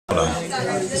Hold on.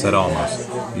 Said almost.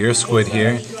 Your squid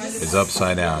here is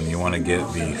upside down. You want to get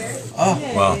the...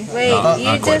 well,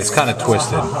 not quite. It's kind of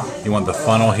twisted. You want the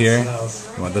funnel here.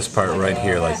 You want this part right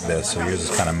here like this. So yours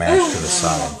is kind of mashed to the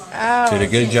side. So you did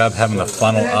a good job having the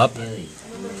funnel up,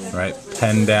 right?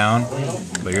 Pinned down.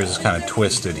 But yours is kind of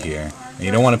twisted here. And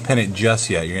you don't want to pin it just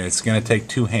yet. It's going to take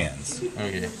 2 hands.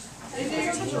 Okay.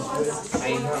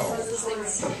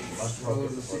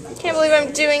 Can't believe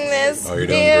I'm doing this. Oh, you're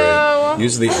doing great.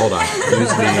 Use the, hold on.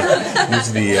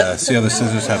 Use the, see how the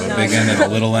scissors have a big end and a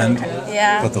little end?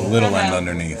 Yeah. Put the little end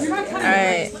underneath.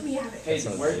 Alright.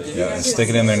 Yeah, and stick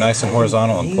it in there nice and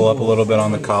horizontal and pull up a little bit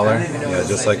on the collar. Yeah,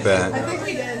 just like that.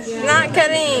 Not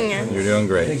cutting. You're doing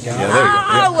great. Yeah, there you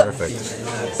go. Yeah, perfect.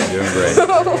 You're doing great.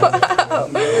 Wow.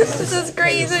 This is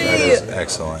crazy. That is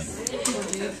excellent.